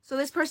So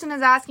this person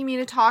is asking me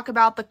to talk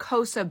about the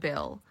KOSA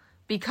bill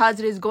because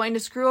it is going to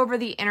screw over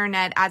the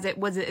internet as it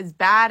was as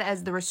bad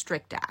as the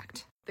Restrict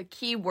Act. The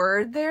key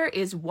word there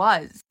is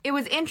was. It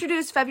was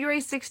introduced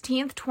February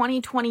 16th,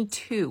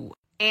 2022.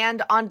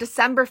 And on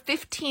December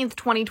 15th,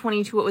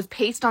 2022, it was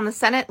pasted on the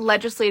Senate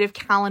legislative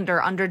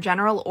calendar under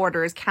General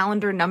Orders,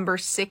 calendar number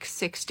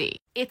 660.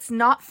 It's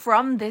not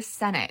from this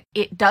Senate.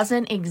 It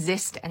doesn't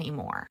exist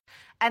anymore.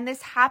 And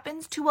this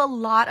happens to a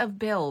lot of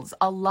bills,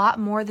 a lot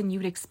more than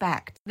you'd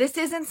expect. This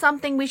isn't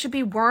something we should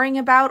be worrying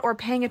about or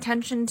paying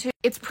attention to.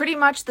 It's pretty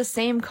much the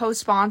same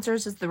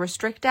co-sponsors as the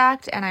Restrict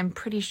Act, and I'm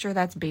pretty sure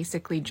that's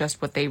basically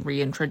just what they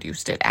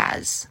reintroduced it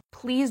as.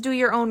 Please do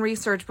your own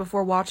research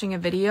before watching a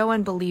video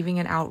and believing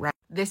it outright.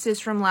 This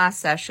is from last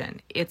session.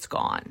 It's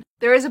gone.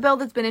 There is a bill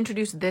that's been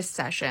introduced this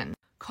session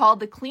called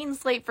the Clean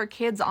Slate for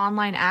Kids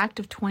Online Act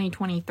of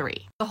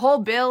 2023. The whole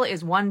bill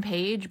is one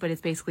page, but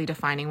it's basically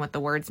defining what the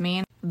words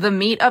mean. The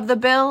meat of the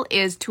bill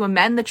is to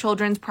amend the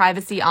Children's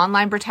Privacy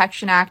Online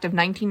Protection Act of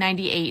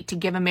 1998 to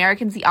give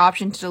Americans the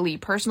option to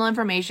delete personal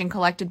information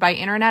collected by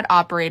internet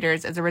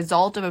operators as a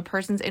result of a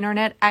person's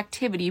internet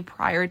activity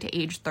prior to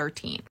age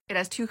 13. It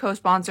has two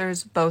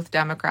co-sponsors, both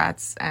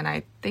Democrats, and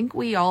I think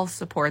we all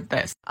support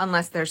this,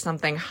 unless there's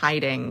something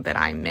hiding that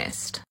I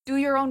missed. Do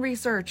your own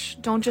research.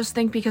 Don't just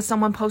think because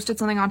someone posted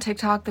something on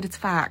TikTok that it's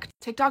fact.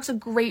 TikTok's a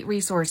great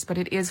resource, but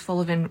it is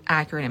full of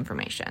inaccurate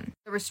information.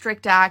 The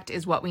Restrict Act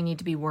is what we need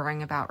to be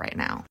worrying about right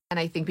now. And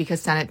I think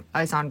because Senate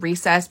is on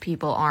recess,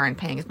 people aren't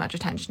paying as much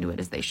attention to it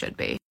as they should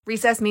be.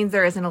 Recess means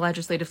there isn't a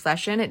legislative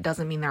session. It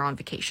doesn't mean they're on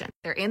vacation.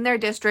 They're in their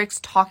districts,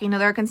 talking to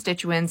their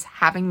constituents,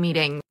 having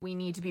meetings. We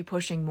need to be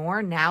pushing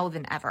more now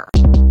than ever.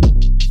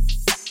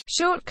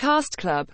 Short Cast Club